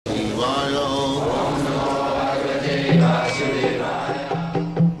Vasudevaya.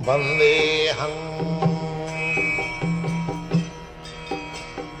 Vandeham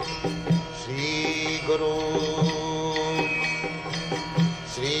Shri Guru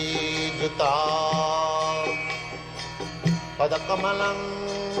Shri Juta Padakamalam.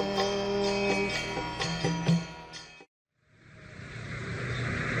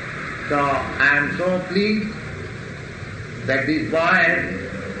 So I am so pleased that these boys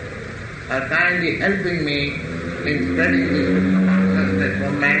are kindly helping me in spreading this consciousness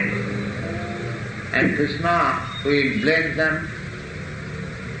movement, and Krishna will bless them.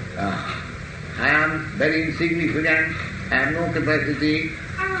 I am very insignificant, I have no capacity.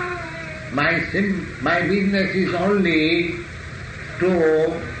 My business is only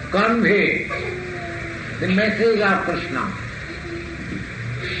to convey the message of Krishna.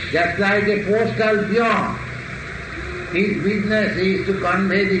 Just like a postal peon, his business is to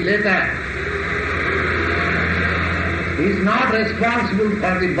convey the letter. He is not responsible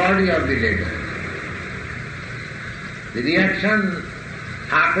for the body of the letter. The reaction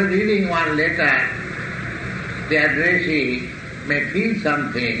after reading one letter, the addressee may feel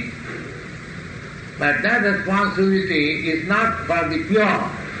something, but that responsibility is not for the peon.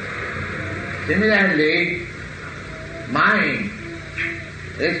 Similarly, mine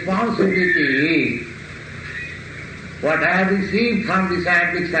responsibility is what I have received from the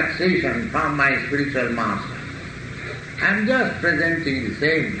scientific succession from my spiritual master. I am just presenting the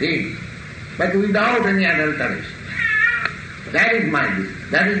same thing, but without any adulteration. That is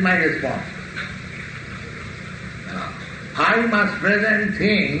my response. I must present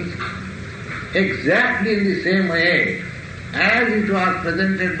things exactly in the same way as it was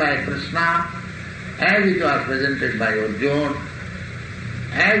presented by Krishna, as it was presented by Arjuna,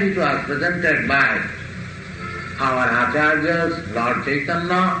 as it was presented by our Acharyas, Lord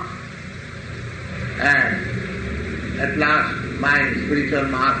Caitanya, and at last my spiritual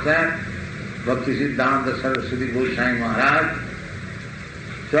master, Bhakti Siddhanta Saraswati Goswami Maharaj.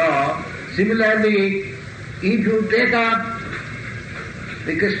 So, similarly, if you take up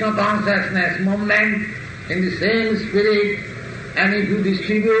the Krishna consciousness movement in the same spirit, and if you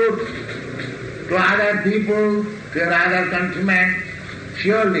distribute to other people, to your other countrymen,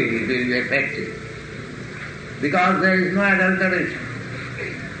 surely it will be effective. Because there is no adulteration,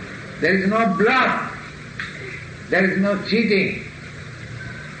 there is no bluff, there is no cheating.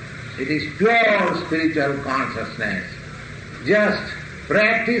 It is pure spiritual consciousness. Just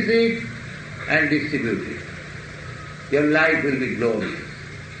practice it and distribute it. Your life will be glorious.